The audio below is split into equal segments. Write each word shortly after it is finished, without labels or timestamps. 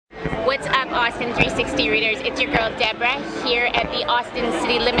What's up, Austin 360 readers? It's your girl Deborah here at the Austin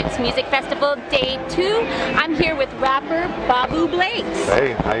City Limits Music Festival, Day 2. I'm here with rapper Bavu Blakes.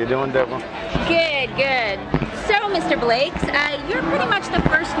 Hey, how you doing, Deborah? Good, good. So, Mr. Blakes, you're pretty much the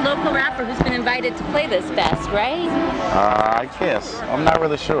first local rapper who's been invited to play this fest, right? I guess. I'm not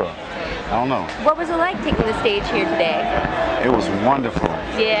really sure. I don't know. What was it like taking the stage here today? It was wonderful.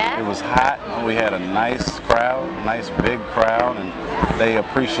 Yeah? It was hot. We had a nice crowd, nice big crowd, and they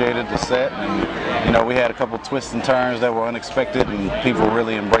appreciated the set. And, you know, we had a couple twists and turns that were unexpected, and people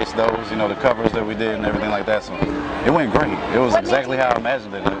really embraced those, you know, the covers that we did and everything like that. So it went great. It was exactly how I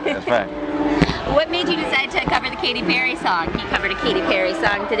imagined it, in fact. What made you decide to cover the Katy Perry song? You covered a Katy Perry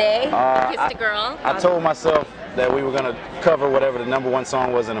song today, Kissed a Girl. I told myself that we were going to cover whatever the #1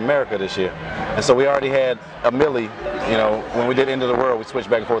 song was in America this year. And so we already had a Millie, you know, when we did End of the World, we switched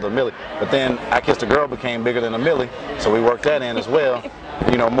back and forth to a Millie. But then I Kissed a Girl became bigger than a Millie, so we worked that in as well,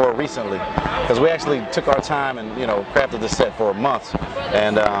 you know, more recently. Because we actually took our time and, you know, crafted the set for a month.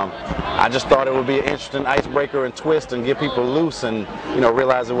 And I just thought it would be an interesting icebreaker and twist and get people loose and, you know,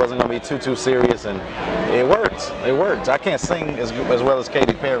 realize it wasn't going to be too serious. And it worked. It worked. I can't sing as well as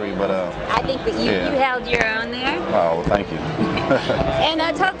Katy Perry, but I think that you held your own there. Oh, well, thank you. And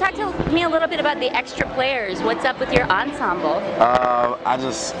talk to me a little bit about the extra players. What's up with your ensemble? I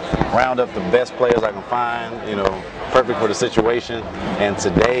just round up the best players I can find, you know, perfect for the situation. And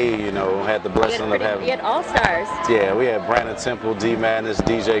today, you know, had the blessing of having... You had all-stars. Yeah, we had Brandon Temple, D Madness,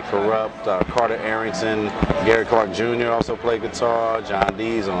 DJ Corrupt, Carter Arrington, Gary Clark Jr. also played guitar, John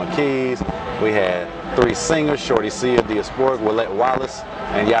Dees on keys. We had 3 singers, Shorty Sia, Diasporic, Willette Wallace,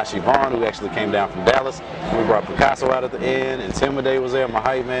 and Yashi Vaughn, who actually came down from Dallas. We brought Picasso out at the end, Intimidate was there, my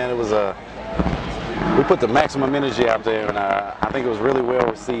hype man. It was we put the maximum energy out there, and I think it was really well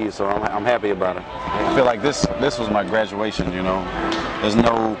received, so I'm happy about it. I feel like this was my graduation, you know. There's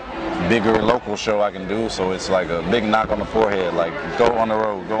no bigger local show I can do, so it's like a big knock on the forehead, like go on the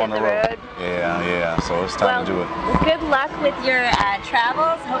road, go on the road. Yeah, so it's time to do it. Good luck with your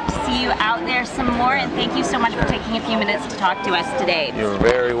travels. Hope to see you out there some more, and thank you so much for taking a few minutes to talk to us today. You're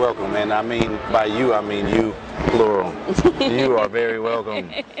very welcome, and I mean by you, I mean you, plural. You are very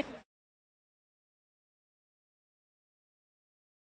welcome.